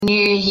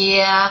New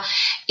Year.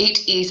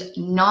 It is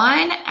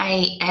 9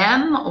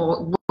 a.m.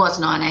 or was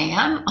 9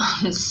 a.m.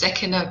 on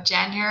 2nd of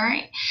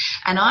January,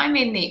 and I'm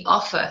in the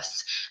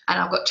office, and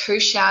I've got two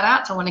shout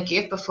outs I want to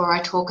give before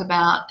I talk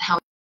about how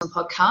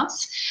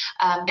podcasts.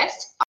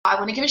 Yes, I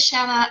want to give a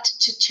shout out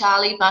to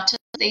Charlie Buttons.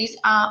 These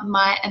are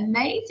my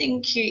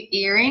amazing cute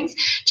earrings.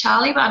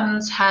 Charlie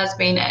Buttons has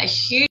been a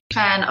huge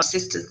fan of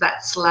Sisters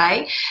That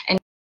Slay in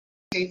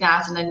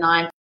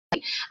 2009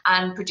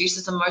 and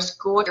produces the most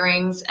gorgeous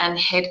earrings and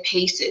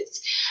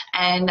headpieces.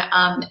 And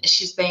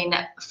she's been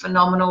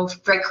phenomenal,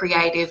 very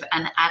creative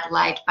and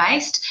Adelaide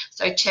based.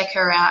 So check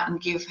her out and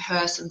give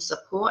her some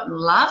support and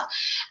love.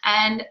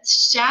 And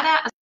shout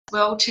out as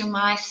well to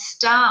my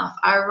staff.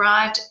 I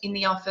arrived in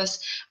the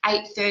office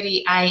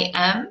 8:30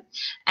 a.m.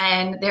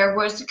 and there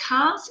was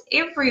cars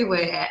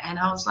everywhere. And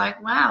I was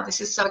like, wow,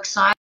 this is so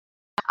exciting.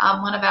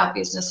 One of our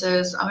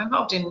businesses, I'm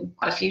involved in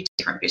quite a few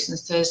different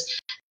businesses.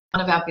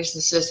 One of our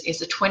businesses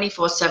is a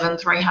 24/7,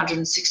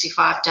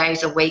 365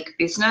 days a week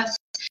business.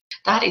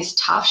 That is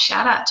tough.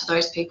 Shout out to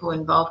those people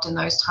involved in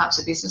those types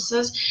of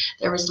businesses.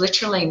 There is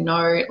literally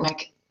no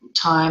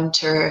time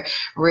to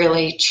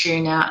really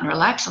tune out and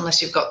relax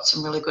unless you've got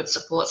some really good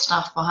support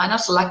staff behind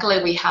us.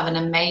 Luckily, we have an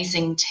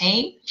amazing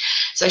team.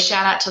 So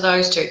shout out to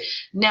those two.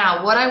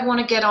 Now, what I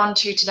want to get on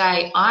to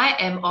today, I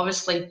am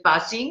obviously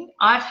buzzing.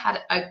 I've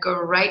had a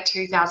great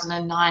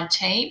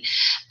 2019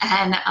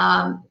 and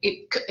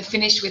it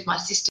finished with my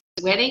sister's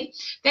wedding.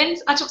 Then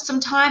I took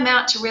some time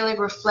out to really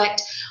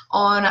reflect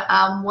on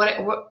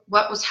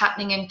what was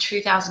happening in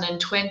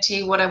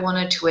 2020, what I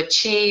wanted to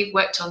achieve,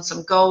 worked on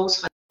some goals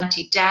for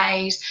 90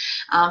 days.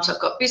 So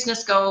I've got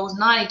business goals,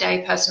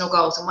 90-day personal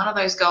goals, and one of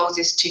those goals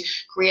is to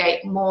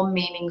create more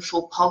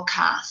meaningful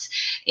podcasts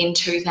in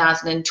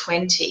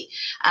 2020.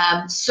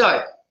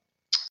 So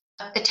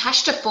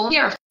attached a form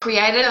here, I've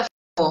created a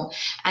form,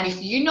 and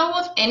if you know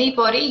of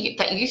anybody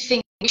that you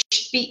think we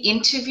should be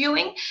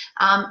interviewing,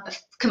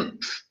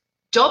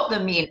 job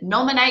them in,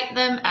 nominate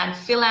them, and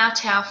fill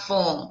out our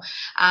form.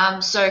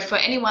 So for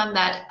anyone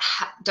that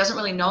doesn't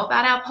really know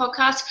about our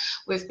podcast,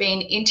 we've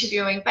been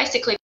interviewing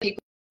basically people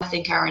I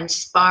think are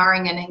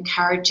inspiring and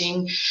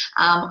encouraging.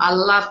 I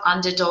love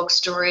underdog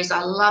stories.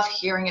 I love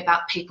hearing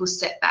about people's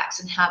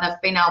setbacks and how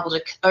they've been able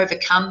to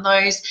overcome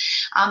those.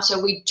 So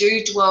we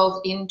do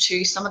delve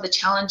into some of the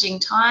challenging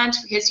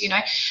times because, you know,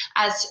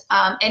 as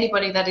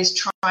anybody that is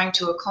trying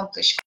to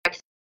accomplish great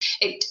things,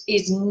 it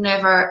is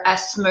never a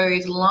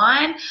smooth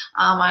line.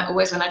 I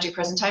always, when I do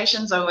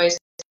presentations, I always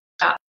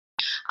talk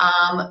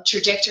about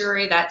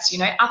trajectory that's, you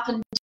know, up and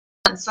down.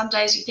 And some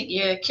days you think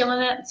you're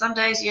killing it, and some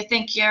days you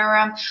think you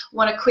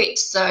want to quit.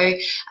 So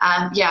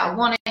yeah, I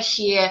want to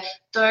hear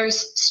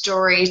those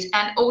stories.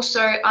 And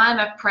also, I'm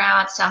a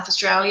proud South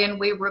Australian.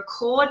 We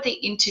record the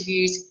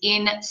interviews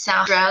in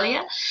South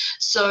Australia,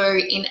 so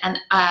in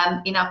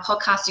our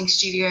podcasting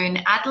studio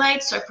in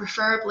Adelaide. So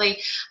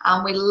preferably,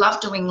 we love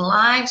doing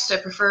live.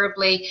 So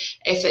preferably,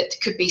 if it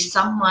could be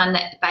someone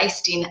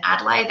based in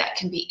Adelaide that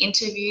can be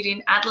interviewed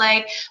in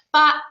Adelaide.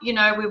 But you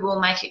know, we will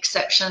make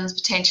exceptions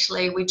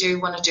potentially. We do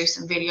want to do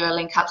some video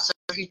link up. So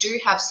if you do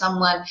have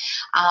someone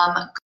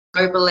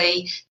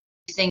globally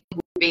you think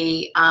would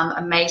be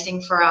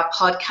amazing for our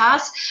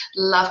podcast,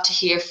 love to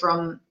hear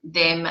from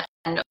them,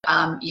 and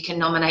you can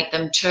nominate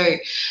them too.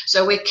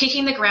 So we're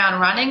kicking the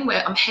ground running.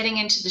 I'm heading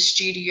into the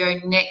studio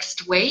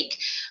next week.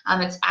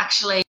 It's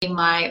actually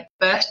my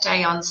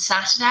birthday on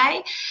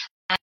Saturday.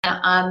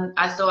 And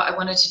I thought I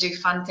wanted to do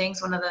fun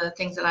things. One of the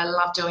things that I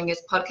love doing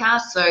is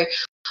podcasts. So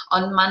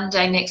on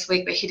Monday next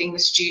week, we're hitting the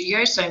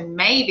studio. So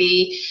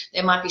maybe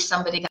there might be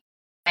somebody that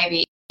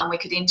maybe we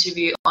could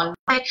interview on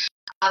Monday.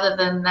 Other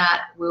than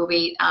that, we'll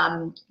be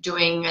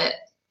doing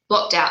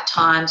blocked out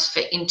times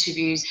for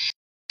interviews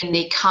in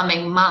the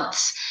coming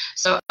months.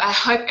 So I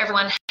hope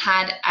everyone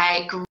had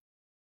a great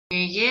New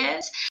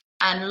Year's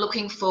and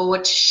looking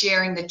forward to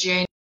sharing the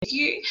journey with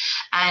you.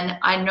 And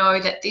I know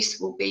that this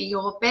will be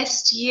your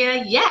best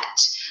year yet.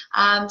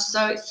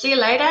 So see you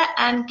later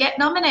and get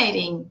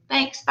nominating.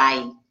 Thanks.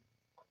 Bye.